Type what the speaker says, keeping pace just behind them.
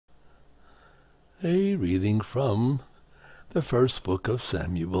A reading from the first book of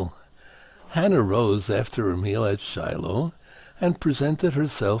Samuel. Hannah rose after a meal at Shiloh and presented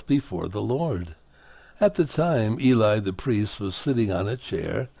herself before the Lord. At the time, Eli the priest was sitting on a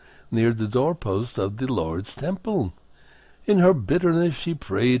chair near the doorpost of the Lord's temple. In her bitterness she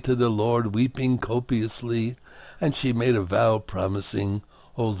prayed to the Lord, weeping copiously, and she made a vow promising,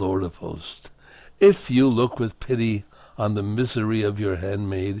 O Lord of hosts, if you look with pity on the misery of your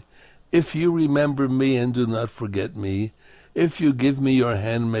handmaid, if you remember me and do not forget me, if you give me your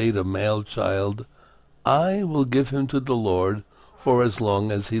handmaid a male child, I will give him to the Lord for as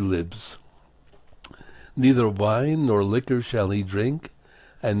long as he lives. Neither wine nor liquor shall he drink,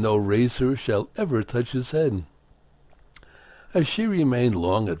 and no razor shall ever touch his head. As she remained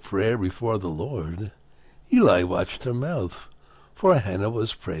long at prayer before the Lord, Eli watched her mouth, for Hannah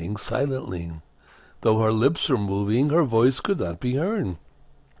was praying silently. Though her lips were moving, her voice could not be heard.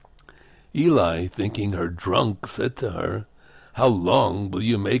 Eli, thinking her drunk, said to her, How long will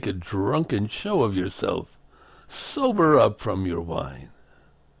you make a drunken show of yourself? Sober up from your wine.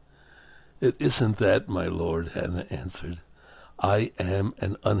 It isn't that, my lord, Hannah answered. I am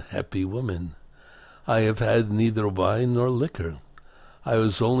an unhappy woman. I have had neither wine nor liquor. I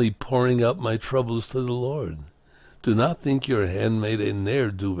was only pouring out my troubles to the Lord. Do not think your handmaid a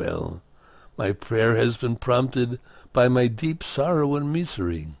ne'er-do-well. My prayer has been prompted by my deep sorrow and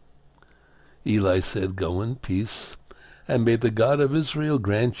misery. Eli said, Go in peace, and may the God of Israel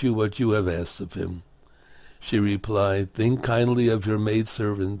grant you what you have asked of him. She replied, Think kindly of your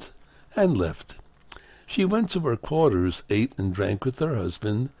maidservant, and left. She went to her quarters, ate and drank with her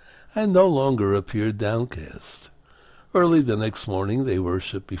husband, and no longer appeared downcast. Early the next morning they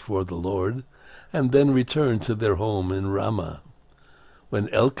worshipped before the Lord, and then returned to their home in Ramah. When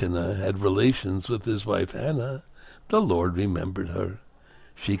Elkanah had relations with his wife Hannah, the Lord remembered her.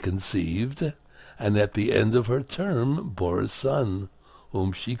 She conceived, and at the end of her term bore a son,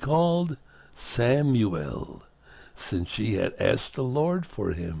 whom she called Samuel, since she had asked the Lord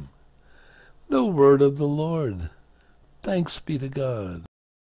for him. The word of the Lord. Thanks be to God.